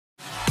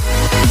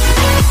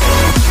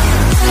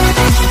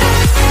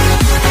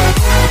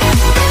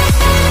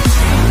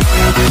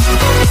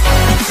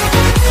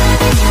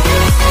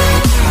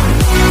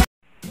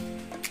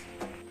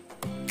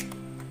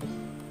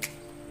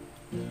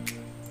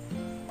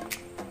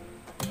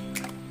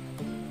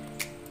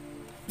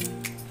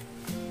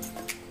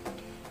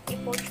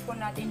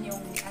natin yung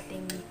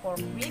ating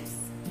pork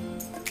ribs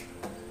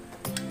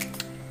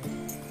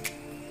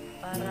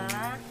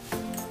para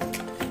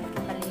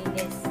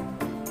malinis.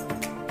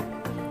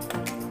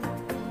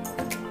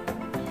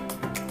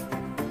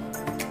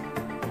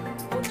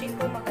 Poaching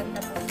po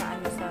maganda po sa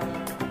sa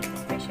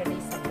especially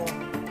sa pork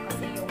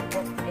kasi yung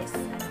pork is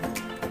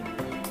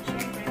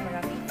syempre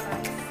maraming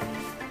fats.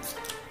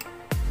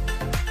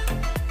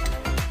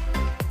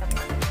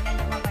 Tapos tingnan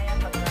nyo mamaya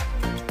pag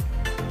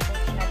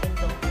poach natin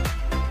to,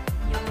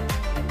 yung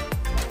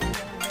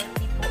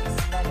dirty po is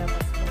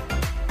lalabas po.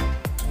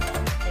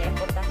 Kaya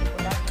importante po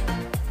lang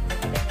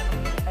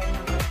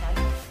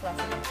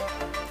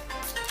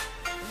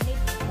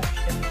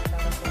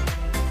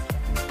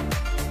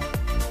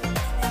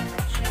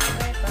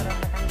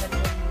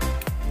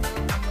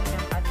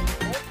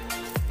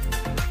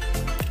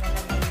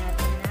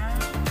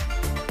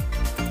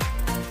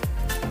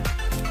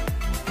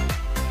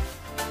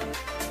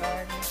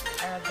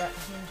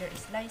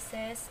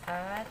slices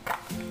at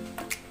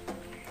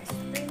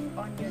spring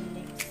onion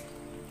leaves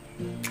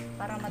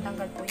para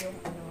matanggal po yung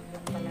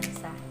yung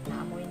palansa na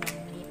amoy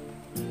ng meat.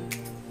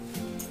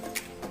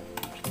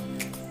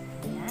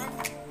 Ayan.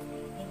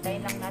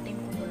 Hintayin lang natin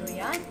kumulo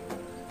yan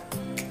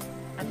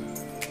at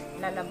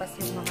lalabas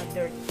yung mga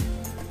dirt.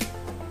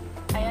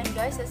 Ayan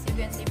guys, as you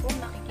can see po,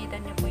 nakikita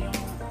nyo po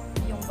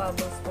yung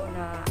bubbles po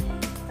na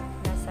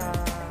nasa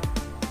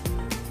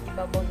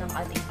ibabaw ng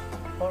ating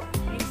pork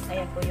ribs.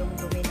 Ayan po yung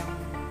dumi ng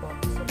pork.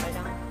 So,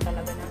 kailangan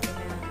talaga natin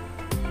na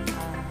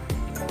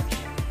i-poach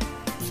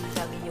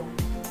sabi yung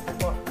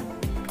pork.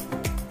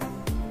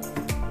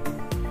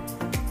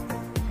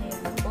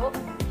 Ayan po.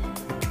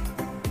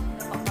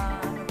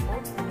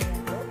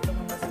 Ayan po.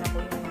 Lumabas na po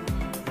yung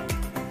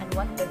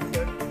unwanted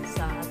dirt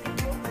sa ating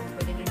pork.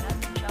 Pwede din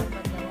natin siyang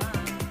maglawan.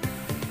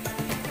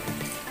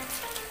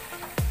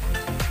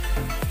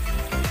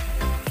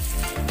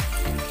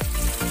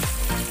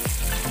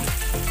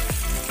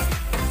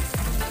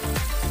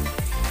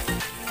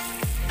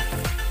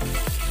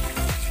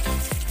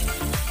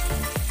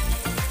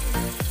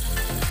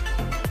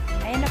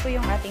 Po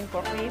yung ating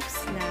pork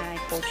ribs na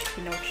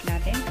pinouch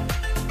natin.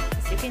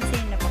 As you can see,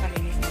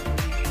 napakalinis na po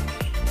niya.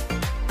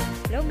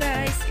 Hello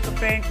guys!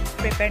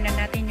 I-prepare na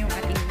natin yung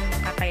ating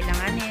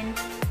kakailanganin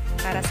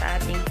para sa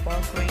ating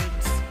pork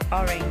ribs.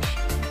 Orange.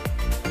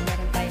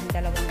 Meron tayong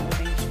dalawang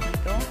orange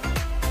dito.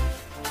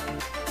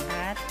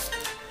 At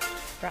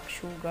black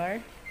sugar,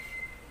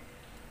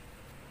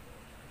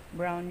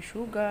 brown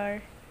sugar,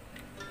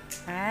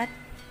 at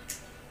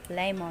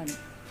lemon.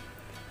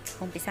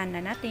 Umpisan na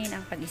natin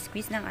ang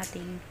pag-squeeze ng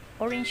ating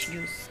orange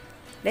juice.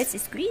 Let's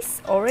squeeze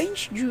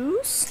orange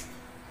juice.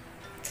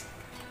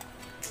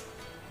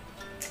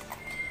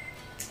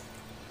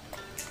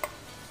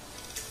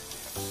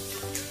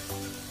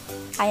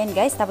 Ayan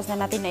guys, tapos na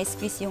natin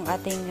na-squeeze yung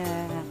ating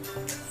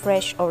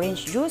fresh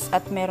orange juice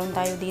at meron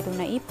tayo dito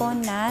na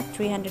ipon na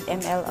 300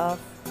 ml of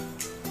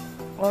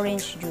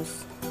orange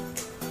juice.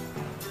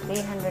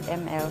 300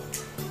 ml.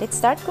 Let's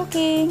start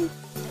cooking.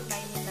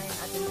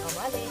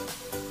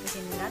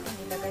 Natin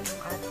ilagay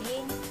yung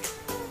ating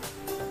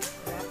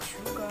black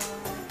sugar,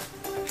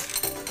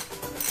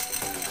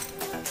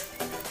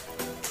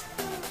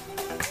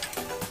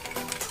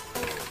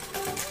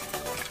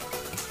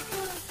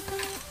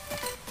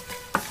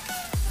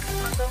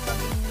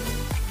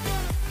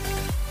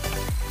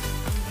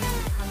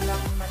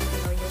 hanggang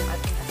matino yung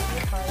ating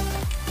asukal.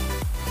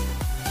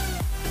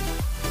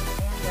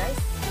 Ayan guys,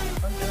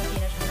 unti-unti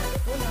na siya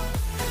natutunaw.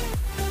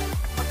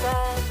 Pagka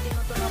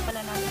tinutunaw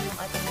pala natin yung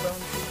ating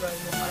brown sugar,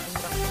 yung ating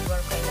black sugar,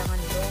 kailangan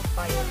low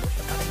fire po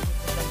siya para hindi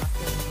po siya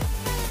masunog.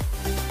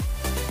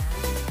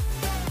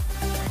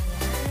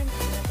 Ayan.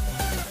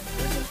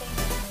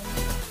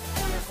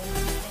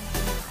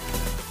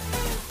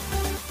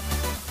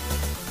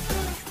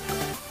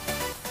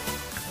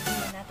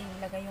 Hindi natin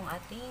ilagay yung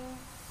ating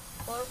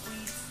pork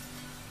ribs.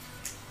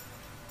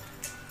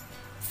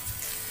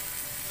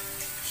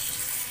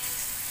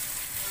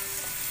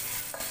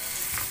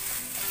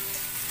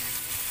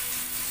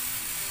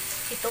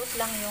 I-toast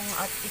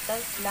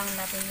lang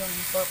natin yung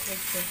pork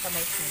ribs dun sa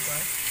may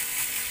sugar.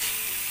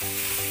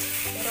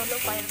 Pero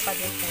low fire pa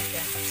din po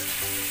siya.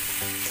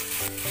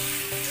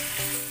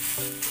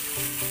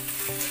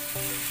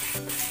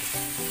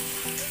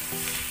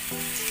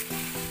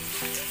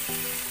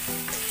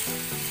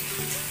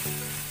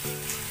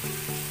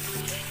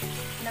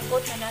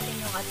 Nag-coat na natin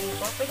yung ating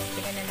pork ribs.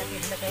 Tingnan na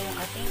natin ilagay yung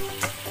ating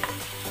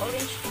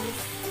orange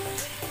juice.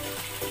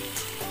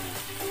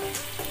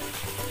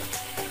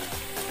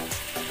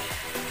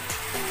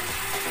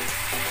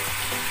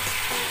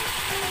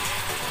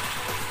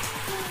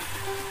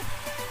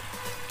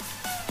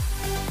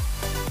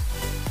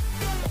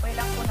 Okay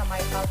lang po na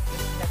may pulp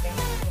ilagay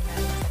natin sa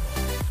loob.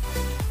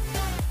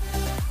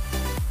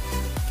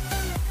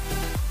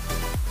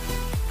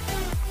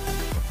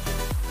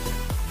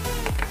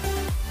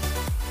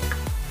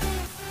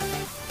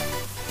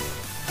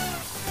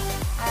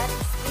 At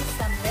squeeze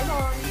some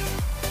lemon.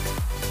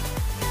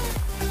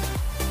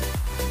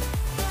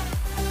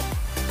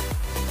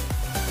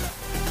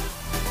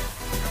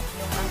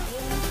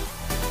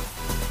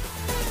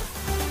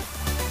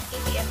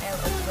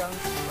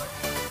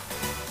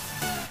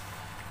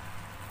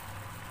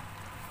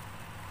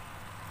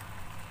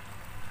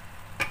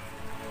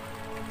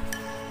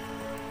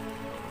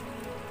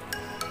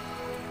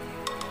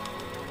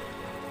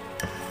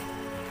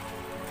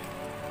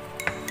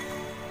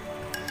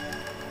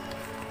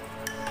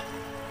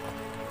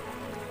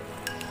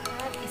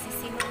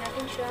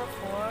 siya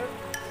for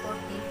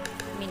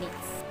 40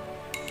 minutes.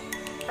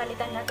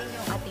 Palitan natin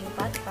yung ating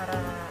pot para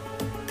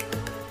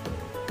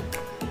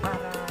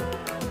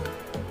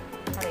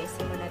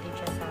isimon natin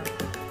siya sa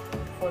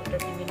for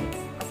 30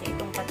 minutes. Kasi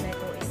itong pot na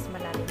ito is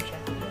malalim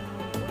siya.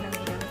 Yung unang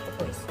ginamit ko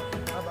po is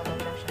mababaw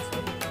lang siya. So,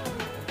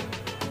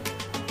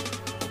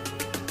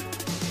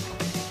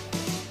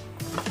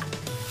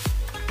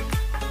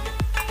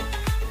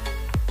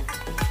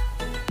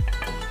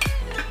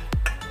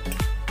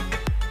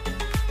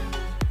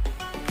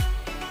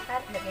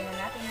 at lagyan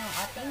na natin yung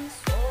ating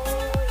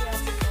soya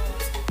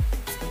sauce.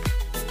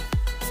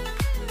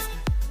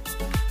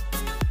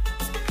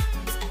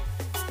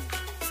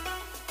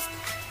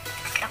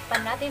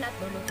 Takpan natin at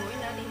lulutuin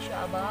natin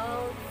siya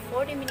about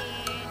 40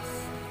 minutes.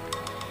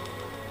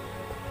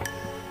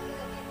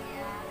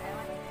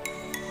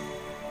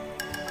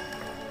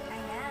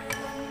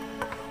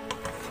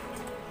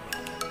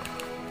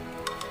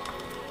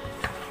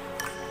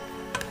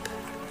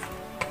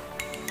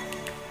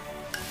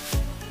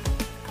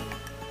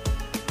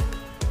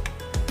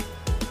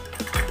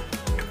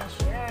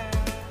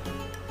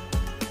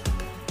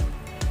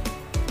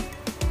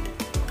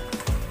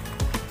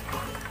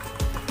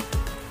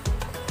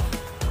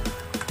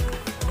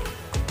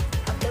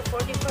 After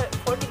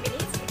 40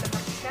 minutes, ito na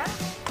siya.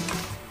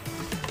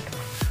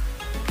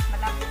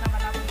 Malapot na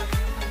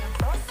yung kanyang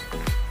sauce.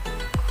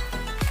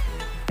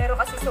 Pero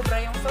kasi sobra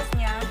yung sauce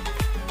niya,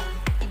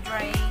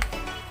 i-dry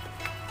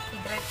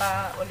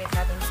pa ulit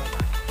natin sa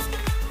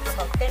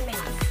about 10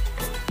 minutes.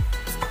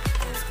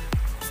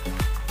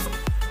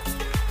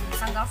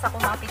 Hanggang sa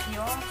kumapit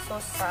yung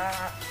sauce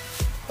sa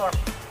pork.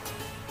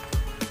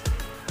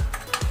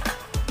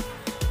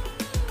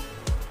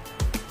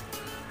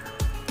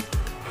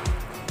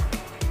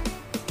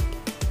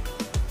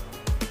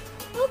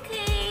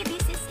 Okay,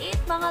 this is it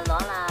mga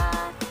lola.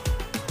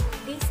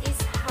 This is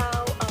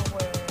how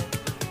our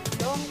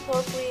long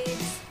pork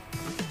ribs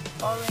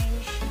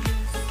orange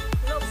juice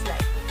looks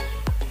like.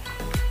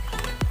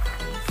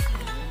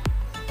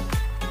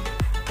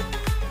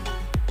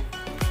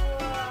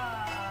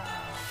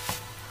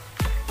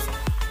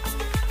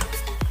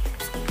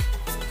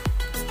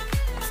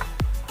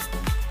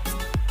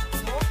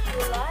 Hope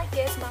you like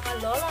it mga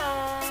lola.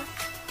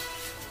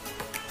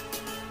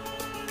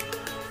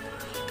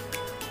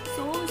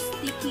 So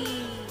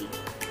sticky.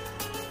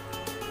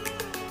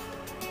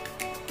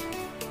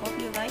 Hope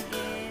you like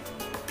it.